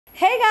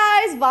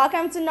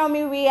welcome to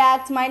Nomi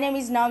React. My name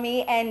is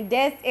Nomi and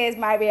this is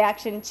my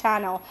reaction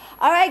channel.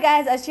 Alright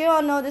guys, as you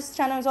all know, this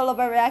channel is all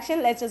about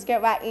reaction. Let's just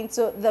get right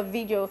into the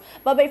video.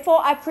 But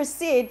before I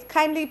proceed,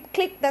 kindly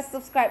click the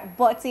subscribe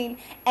button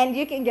and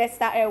you can get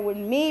started with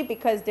me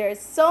because there's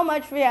so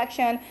much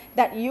reaction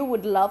that you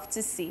would love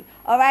to see.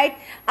 Alright,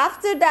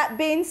 after that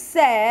being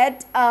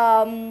said,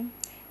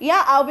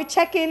 yeah, I'll be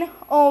checking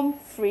Home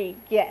Free.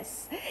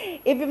 Yes,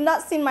 if you've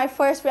not seen my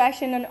first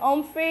reaction on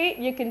Home Free,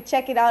 you can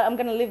check it out. I'm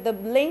gonna leave the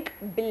link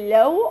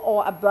below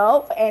or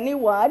above,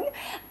 anyone.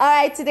 All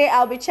right, today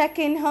I'll be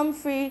checking Home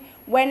Free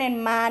when a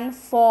man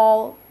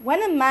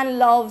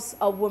loves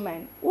a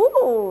woman.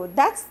 Ooh,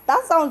 that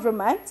sounds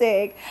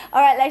romantic.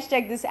 All right, let's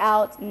check this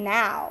out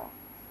now.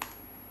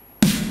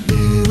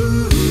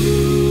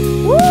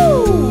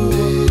 Woo!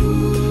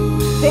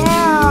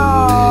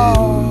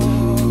 Damn!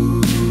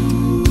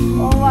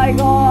 Oh my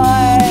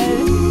god!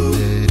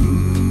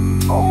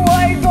 Oh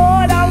my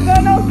god, I'm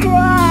gonna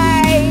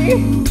cry!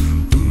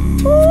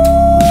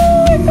 Oh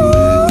my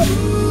god!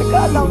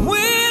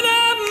 When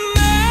a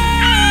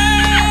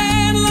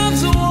man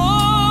loves a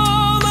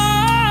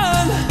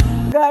woman.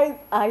 Guys,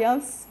 I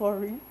am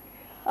sorry.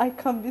 I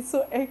can't be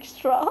so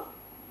extra.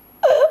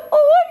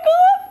 Oh my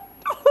god!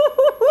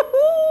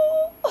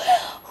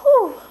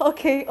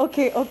 Okay.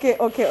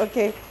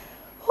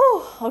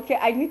 Okay,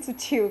 I need to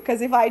chill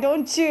because if I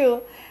don't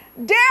chill,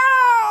 damn!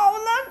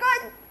 Look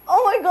at,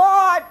 oh my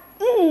god!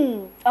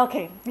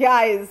 Okay,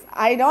 guys,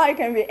 I know I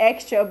can be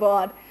extra,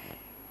 but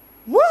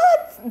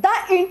what?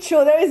 That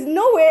intro, there is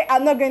no way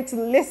I'm not going to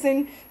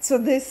listen to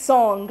this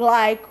song.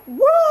 Like,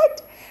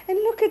 what? And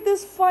look at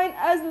this fine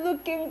ass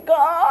looking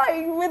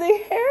guy with the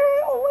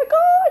hair. Oh my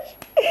gosh.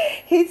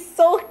 He's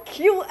so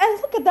cute.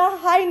 And look at that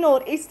high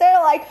note. It's there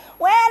like,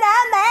 when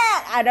I'm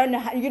at. I don't know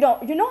how, you know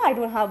I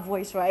don't have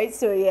voice, right?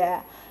 So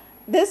yeah.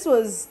 This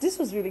was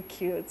really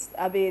cute.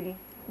 I mean,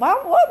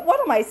 what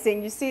am I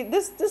saying? You see,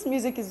 this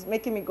music is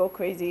making me go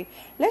crazy.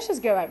 Let's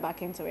just get right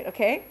back into it,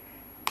 okay?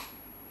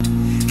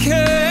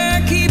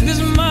 Can't keep his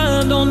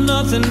mind on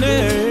nothing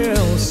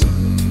else.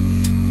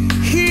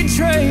 He'd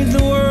trade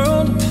the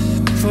world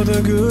for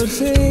the good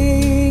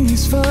thing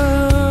he's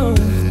found.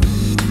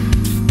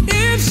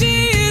 If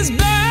she is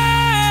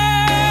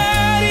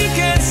bad, he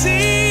can't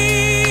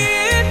see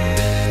it.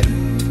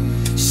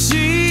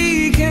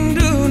 She can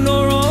do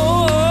no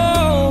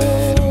wrong.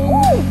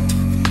 Ooh.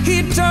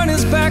 He'd turn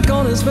his back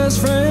on his best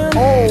friend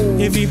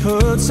if he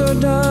puts her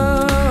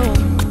down.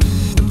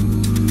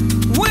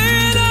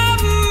 When a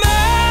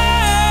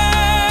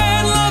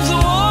man loves a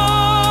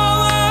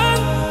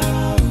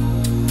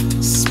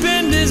woman,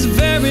 spend his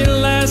very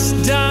last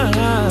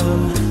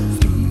dime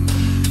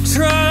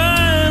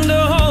trying to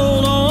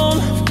hold on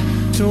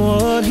to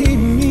what he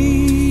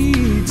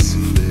needs.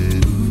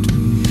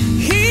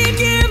 He'd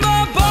give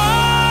up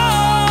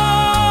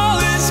all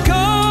his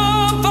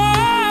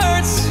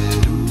comforts,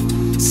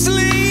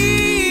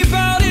 sleep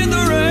out in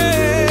the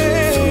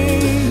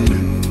rain.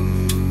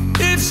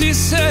 If she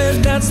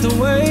said that's the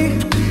way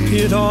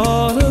it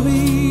ought to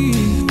be.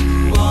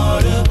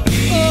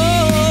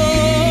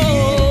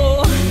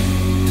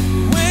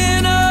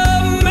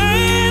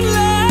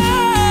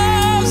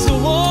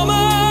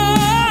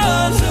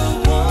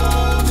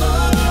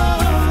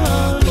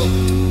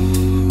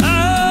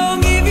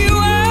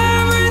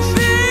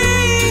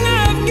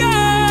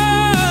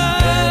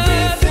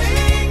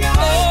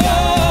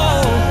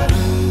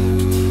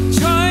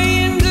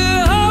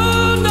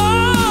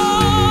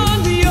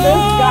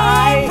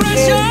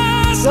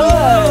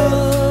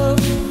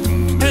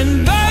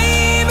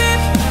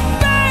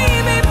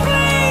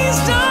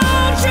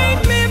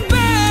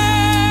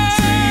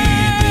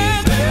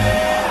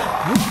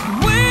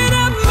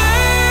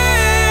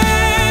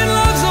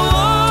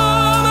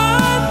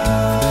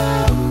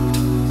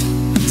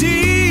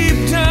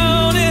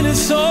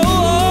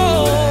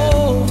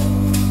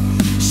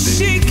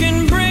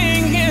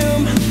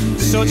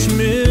 Such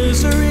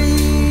misery.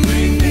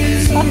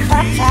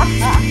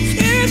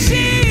 If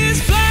she is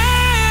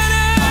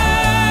planning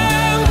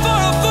for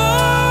a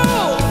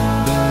fool,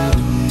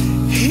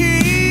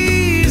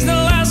 he's the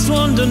last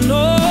one to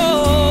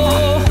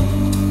know.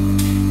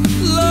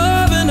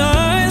 Love and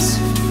eyes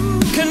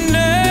can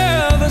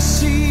never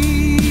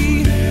see.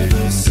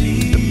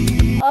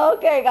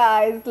 Okay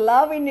guys,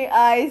 love in the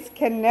eyes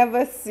can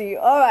never see.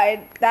 All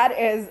right, that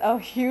is a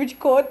huge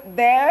quote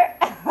there.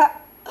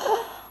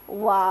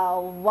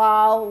 Wow.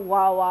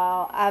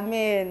 I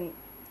mean,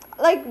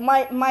 like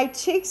my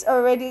cheeks are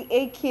already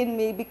aching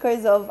me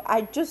because of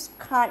I just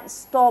can't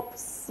stop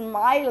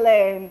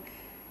smiling.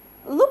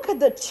 Look at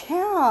the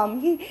charm.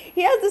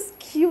 He has this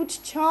cute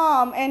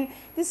charm and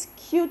this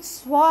cute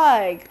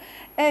swag,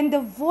 and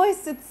the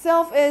voice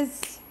itself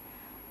is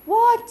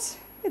what?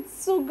 It's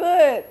so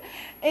good.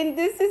 And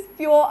this is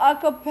pure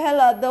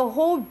acapella. The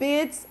whole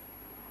beats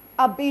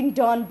are being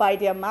done by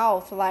their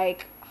mouth.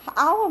 Like,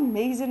 how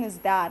amazing is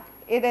that?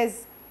 It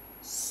is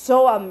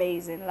so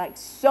amazing, like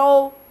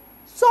so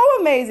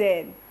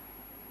amazing.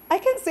 I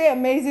can't say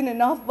amazing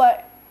enough,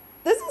 but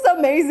this is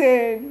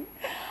amazing.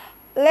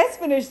 let's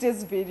finish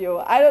this video.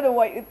 I don't know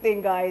what you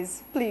think,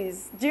 guys.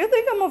 Please, do you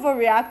think I'm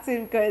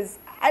overreacting? Because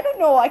I don't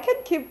know, I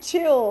can't keep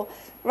chill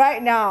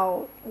right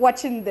now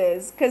watching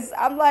this, because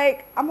I'm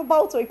like, I'm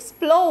about to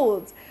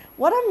explode.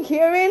 What I'm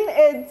hearing,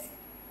 it's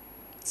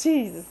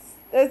Jesus,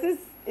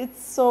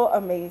 it's so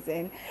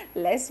amazing.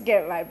 Let's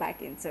get right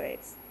back into it.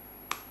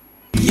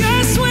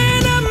 Yes,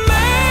 when a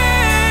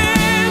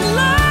man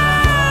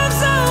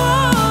loves a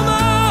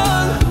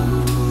woman,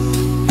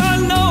 I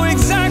know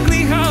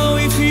exactly how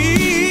he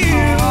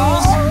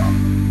feels.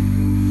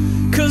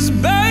 'Cause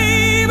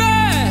baby,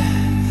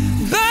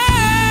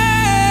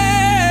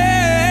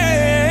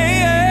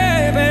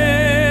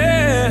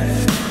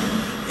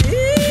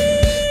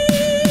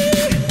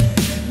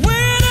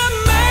 when a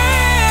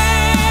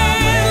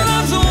man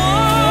loves a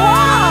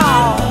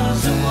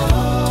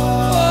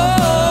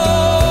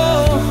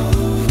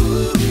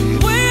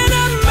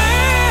when a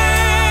man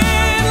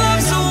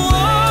loves a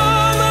woman,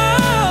 when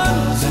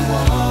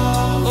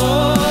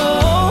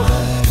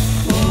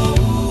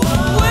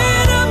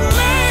a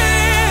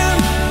man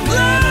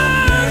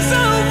loves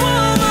a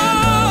woman,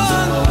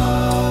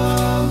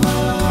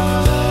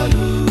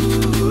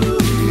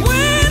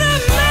 when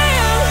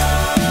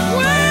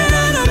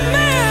a man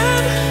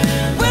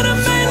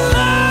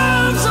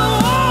loves a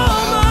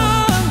woman,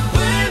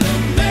 when a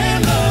man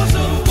loves a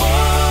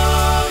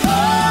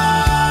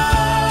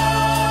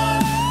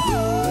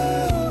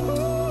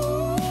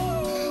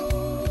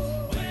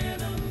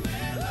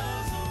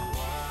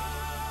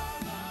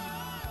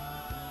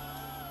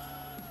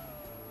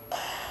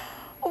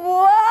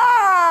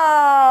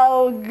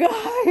Wow,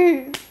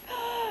 guys,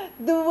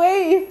 the way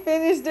he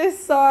finished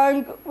this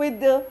song with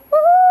the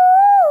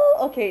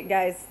woo. Okay,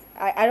 guys,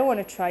 I don't want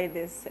to try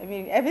this. I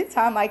mean, every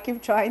time I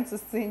keep trying to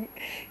sing,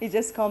 it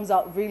just comes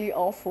out really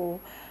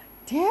awful.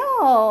 Damn.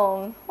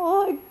 Oh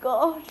my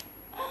God.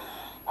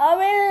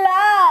 I'm in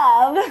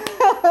love.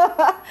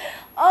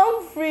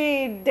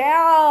 Humphrey,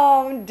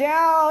 down.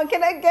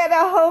 Can I get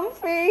a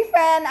Humphrey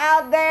fan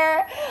out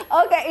there?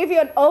 Okay, if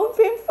you're an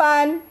Humphrey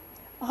fan.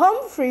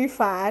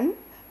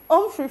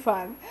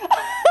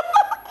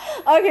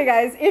 Okay,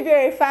 guys, if you're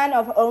a fan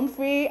of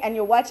Humphrey and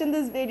you're watching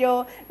this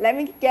video, let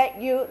me get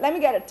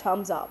a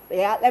thumbs up.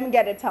 Yeah, let me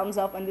get a thumbs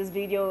up on this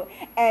video,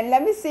 and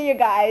let me see you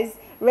guys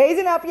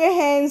raising up your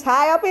hands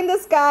high up in the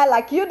sky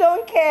like you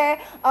don't care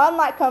on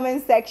my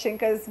comment section,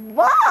 because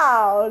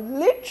wow,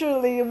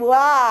 literally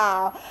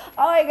wow.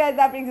 All right, guys,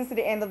 that brings us to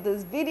the end of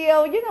this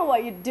video. You know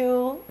what you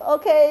do.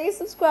 Okay,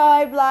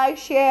 subscribe, like,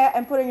 share,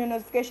 and put on your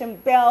notification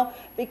bell,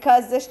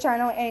 because this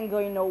channel ain't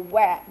going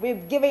nowhere. We're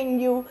giving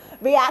you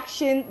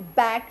reaction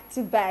back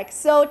to back.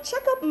 So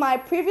check out my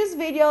previous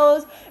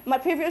videos, my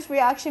previous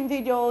reaction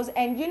videos,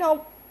 and you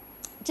know,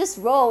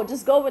 just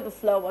go with the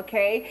flow.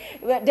 Okay,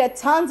 there are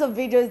tons of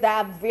videos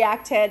that I've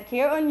reacted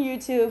here on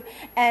YouTube,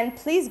 and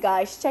please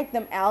guys, check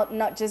them out,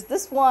 not just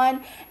this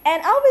one.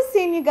 And I'll be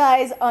seeing you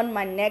guys on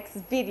my next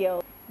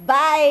video.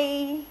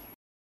 Bye.